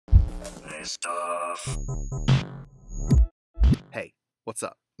Nistuff. Hey, what's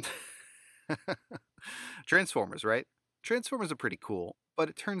up? Transformers, right? Transformers are pretty cool, but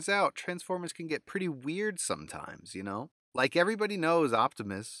it turns out Transformers can get pretty weird sometimes, you know? Like everybody knows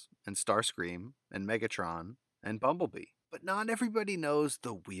Optimus and Starscream and Megatron and Bumblebee, but not everybody knows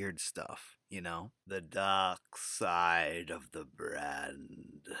the weird stuff, you know? The dark side of the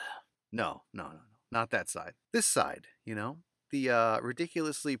brand. No, not that side. This side, you know? The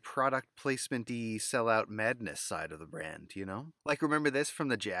ridiculously product placement-y sellout madness side of the brand, you know? Like, remember this from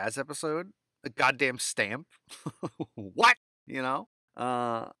the Jazz episode? A goddamn stamp? What? You know?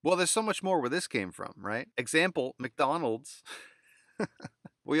 Well, there's so much more where this came from, right? Example, McDonald's.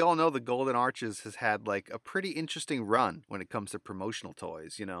 We all know the Golden Arches has had like a pretty interesting run when it comes to promotional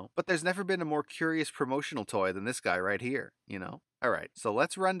toys, you know? But there's never been a more curious promotional toy than this guy right here, you know? Alright, so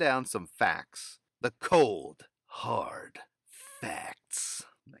let's run down some facts. The cold, hard facts.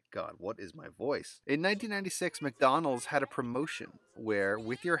 My God, what is my voice? In 1996, McDonald's had a promotion where,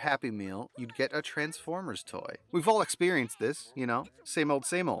 with your Happy Meal, you'd get a Transformers toy. We've all experienced this, you know? Same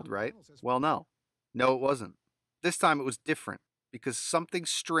old, right? Well, no. No, it wasn't. This time it was different, because something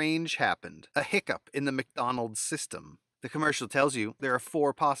strange happened. A hiccup in the McDonald's system. The commercial tells you there are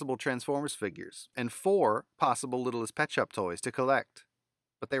 4 possible Transformers figures, and 4 possible Littlest Pet Shop toys to collect.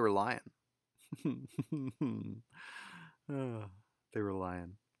 But they were lying. They were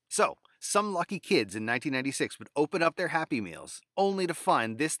lying. So, some lucky kids in 1996 would open up their Happy Meals, only to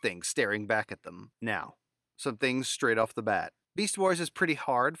find this thing staring back at them. Now, some things straight off the bat. Beast Wars is pretty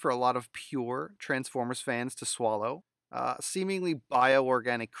hard for a lot of pure Transformers fans to swallow. Seemingly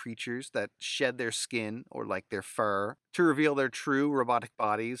bioorganic creatures that shed their skin, or like their fur, to reveal their true robotic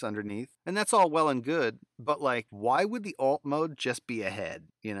bodies underneath. And that's all well and good, but like, why would the alt mode just be a head,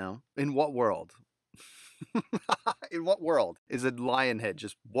 you know? In what world? In what world is a lion head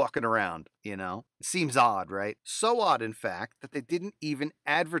just walking around, you know? It seems odd, right? So odd, in fact, that they didn't even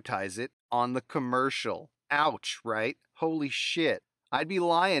advertise it on the commercial. Ouch, right? Holy shit. I'd be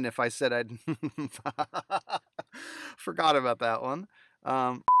lying if I said I'd... Forgot about that one.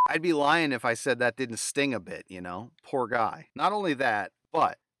 I'd be lying if I said that didn't sting a bit, you know? Poor guy. Not only that,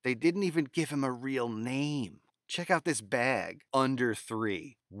 but they didn't even give him a real name. Check out this bag.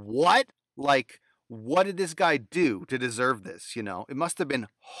 Under-3. What? Like, what did this guy do to deserve this, you know? It must have been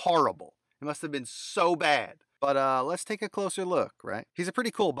horrible. It must have been so bad. But let's take a closer look, right? He's a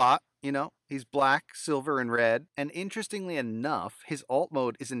pretty cool bot, you know? He's black, silver, and red. And interestingly enough, his alt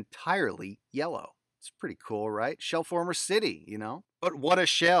mode is entirely yellow. It's pretty cool, right? Shellformer City, you know? But what a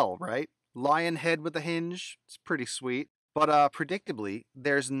shell, right? Lion head with a hinge. It's pretty sweet. But predictably,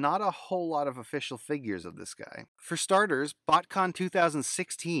 there's not a whole lot of official figures of this guy. For starters, BotCon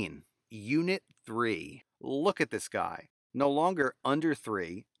 2016, Unit-3. Look at this guy. No longer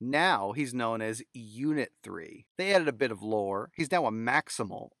Under-3, now he's known as Unit-3. They added a bit of lore. He's now a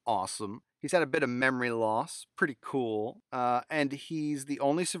Maximal. Awesome. He's had a bit of memory loss. Pretty cool. And he's the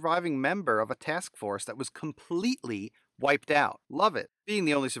only surviving member of a task force that was completely wiped out. Love it. Being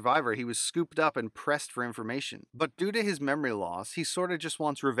the only survivor, he was scooped up and pressed for information. But due to his memory loss, he sort of just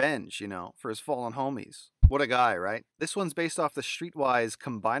wants revenge, you know, for his fallen homies. What a guy, right? This one's based off the Streetwise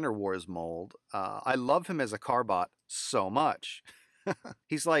Combiner Wars mold. I love him as a carbot so much.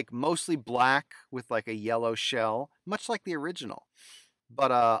 He's like mostly black with like a yellow shell, much like the original.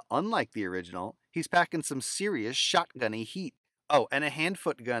 But unlike the original, he's packing some serious shotgunny heat. Oh, and a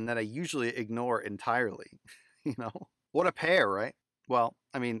hand-foot gun that I usually ignore entirely. You know? What a pair, right? Well,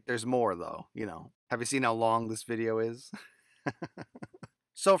 I mean, there's more though, you know. Have you seen how long this video is?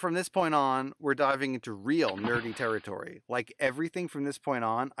 So from this point on, we're diving into real nerdy territory. Like everything from this point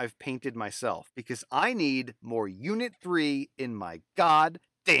on, I've painted myself because I need more Unit-3 in my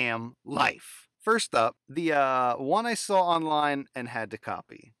goddamn life. First up, the one I saw online and had to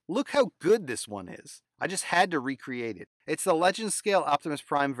copy. Look how good this one is. I just had to recreate it. It's the Legend Scale Optimus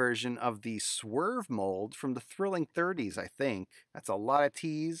Prime version of the Swerve mold from the Thrilling 30s, I think. That's a lot of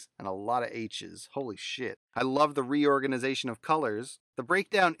T's and a lot of H's. Holy shit. I love the reorganization of colors. The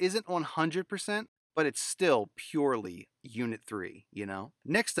breakdown isn't 100%, but it's still purely Unit-3, you know?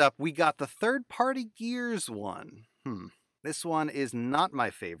 Next up, we got the third-party Gears one. This one is not my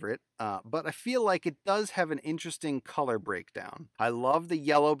favorite, but I feel like it does have an interesting color breakdown. I love the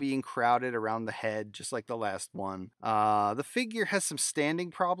yellow being crowded around the head, just like the last one. The figure has some standing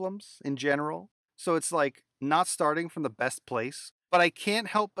problems in general, so it's like not starting from the best place. But I can't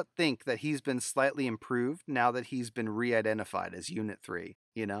help but think that he's been slightly improved now that he's been re-identified as Unit-3,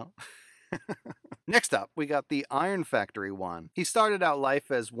 you know? Next up, we got the Iron Factory one. He started out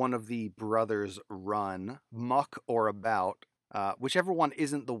life as one of the brothers Run, Muck or About, Whichever one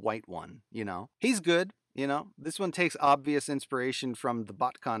isn't the white one, you know. He's good, you know. This one takes obvious inspiration from the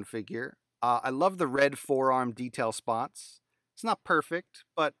BotCon figure. I love the red forearm detail spots. It's not perfect,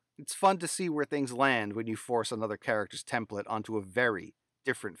 but it's fun to see where things land when you force another character's template onto a very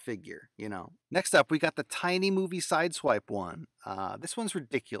different figure, you know. Next up, we got the Tiny Movie Sideswipe one. This one's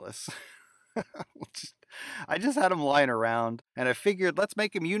ridiculous. I just had him lying around, and I figured let's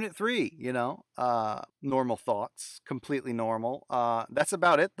make him Unit-3, you know. Normal thoughts, completely normal. That's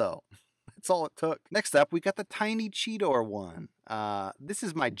about it, though. That's all it took. Next up, we got the Tiny Cheetor one. This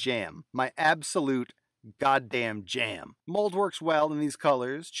is my jam. My absolute goddamn jam. Mold works well in these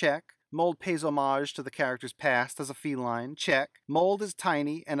colors, check. Mold pays homage to the character's past as a feline, check. Mold is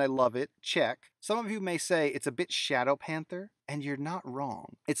tiny and I love it, check. Some of you may say it's a bit Shadow Panther, and you're not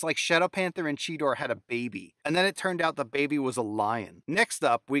wrong. It's like Shadow Panther and Cheetor had a baby, and then it turned out the baby was a lion. Next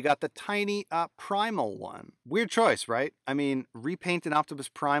up, we got the Tiny Primal one. Weird choice, right? I mean, repaint an Optimus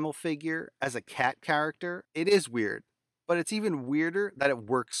Primal figure as a cat character? It is weird. But it's even weirder that it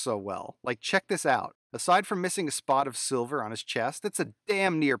works so well. Like, check this out. Aside from missing a spot of silver on his chest, it's a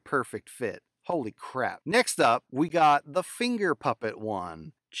damn near perfect fit. Holy crap. Next up, we got the Finger Puppet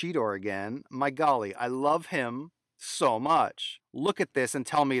one. Cheetor again. My golly, I love him so much. Look at this and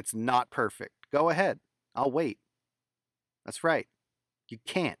tell me it's not perfect. Go ahead. I'll wait. That's right. You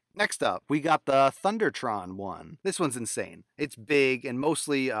can't. Next up, we got the Thundertron one. This one's insane. It's big and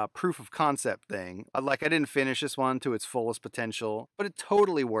mostly a proof of concept thing. I didn't finish this one to its fullest potential, but it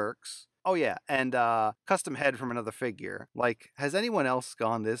totally works. Oh yeah, and custom head from another figure. Like, has anyone else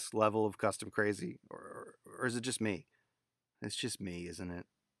gone this level of custom crazy? Or is it just me? It's just me, isn't it?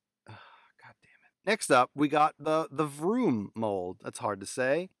 God damn it. Next up, we got the Vroom mold. That's hard to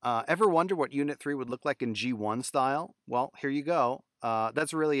say. Ever wonder what Unit-3 would look like in G1 style? Well, here you go.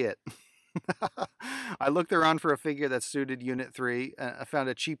 That's really it. I looked around for a figure that suited Unit-3, and I found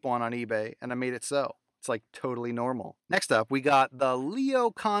a cheap one on eBay, and I made it so. It's like totally normal. Next up, we got the Leo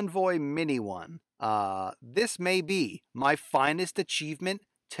Convoy Mini one. This may be my finest achievement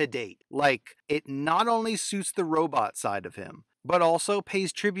to date. Like, it not only suits the robot side of him, but also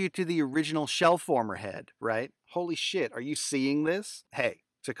pays tribute to the original Shellformer head, right? Holy shit, are you seeing this? Hey,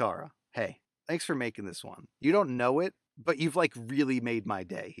 Takara, hey, thanks for making this one. You don't know it, but you've like really made my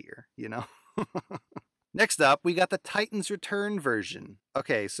day here, you know? Next up, we got the Titan's Return version.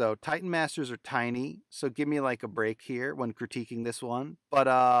 Okay, so Titan Masters are tiny, so give me like a break here when critiquing this one. But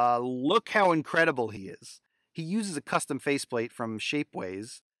look how incredible he is. He uses a custom faceplate from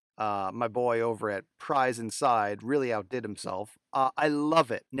Shapeways. My boy over at Prize Inside really outdid himself. I love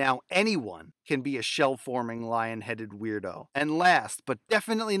it. Now anyone can be a shell-forming lion-headed weirdo. And last, but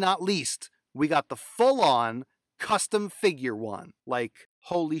definitely not least, we got the full-on custom figure one. Like,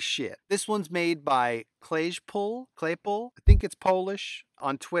 holy shit. This one's made by Claypool, I think it's Polish,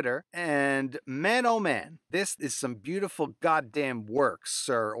 on Twitter. And man, oh man, this is some beautiful goddamn work,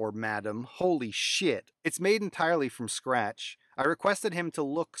 sir or madam. Holy shit. It's made entirely from scratch. I requested him to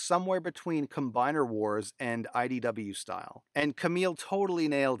look somewhere between Combiner Wars and IDW style. And Camille totally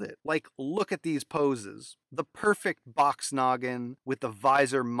nailed it. Like, look at these poses. The perfect box noggin with the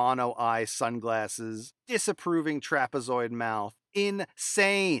visor mono eye sunglasses, disapproving trapezoid mouth.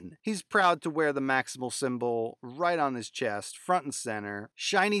 Insane. He's proud to wear the maximal symbol right on his chest, front and center.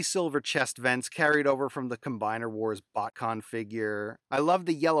 Shiny silver chest vents carried over from the Combiner Wars BotCon figure. I love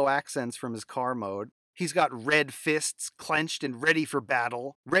the yellow accents from his car mode. He's got red fists clenched and ready for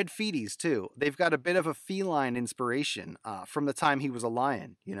battle. Red feeties, too. They've got a bit of a feline inspiration from the time he was a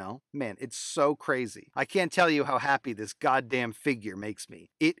lion, you know? Man, it's so crazy. I can't tell you how happy this goddamn figure makes me.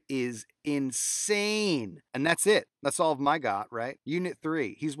 It is insane. And that's it. That's all of my got, right?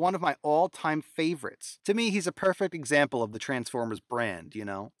 Unit-3. He's one of my all-time favorites. To me, he's a perfect example of the Transformers brand, you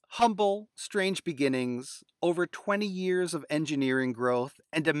know? Humble, strange beginnings, over 20 years of engineering growth,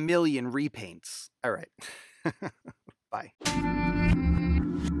 and a million repaints. All right. Bye.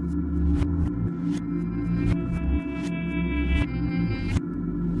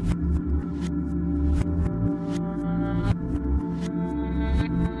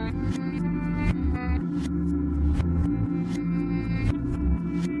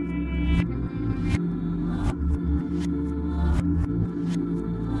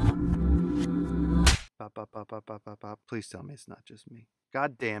 Please tell me it's not just me.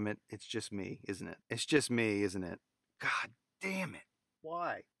 God damn it, it's just me, isn't it? It's just me, isn't it? God damn it.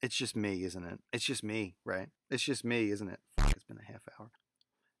 Why? It's just me, isn't it? It's just me, right? It's just me, isn't it? Fuck, it's been a half hour.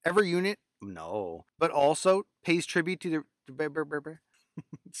 Every unit? No. But also pays tribute to the...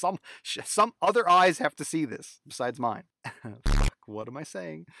 some other eyes have to see this besides mine. Fuck, what am I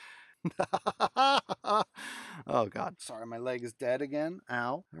saying? Oh God, sorry, my leg is dead again.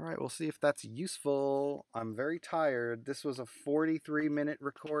 Ow. All right, we'll see if that's useful. I'm very tired. This was a 43-minute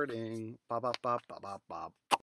recording. Bop, bop, bop, bop, bop, bop.